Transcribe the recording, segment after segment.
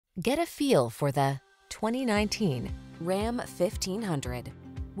Get a feel for the 2019 Ram 1500.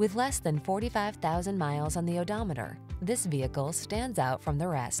 With less than 45,000 miles on the odometer, this vehicle stands out from the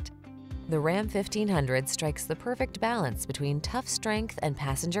rest. The Ram 1500 strikes the perfect balance between tough strength and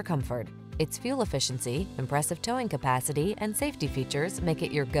passenger comfort. Its fuel efficiency, impressive towing capacity, and safety features make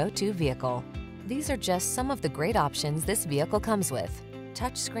it your go-to vehicle. These are just some of the great options this vehicle comes with: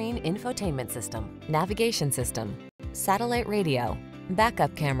 touchscreen infotainment system, navigation system, satellite radio,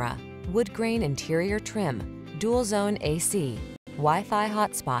 backup camera, wood grain interior trim, dual zone AC, Wi-Fi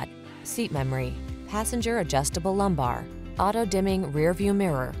hotspot, seat memory, passenger adjustable lumbar, auto dimming rear view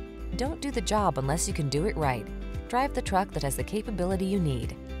mirror. Don't do the job unless you can do it right. Drive the truck that has the capability you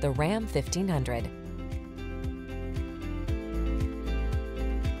need, the Ram 1500.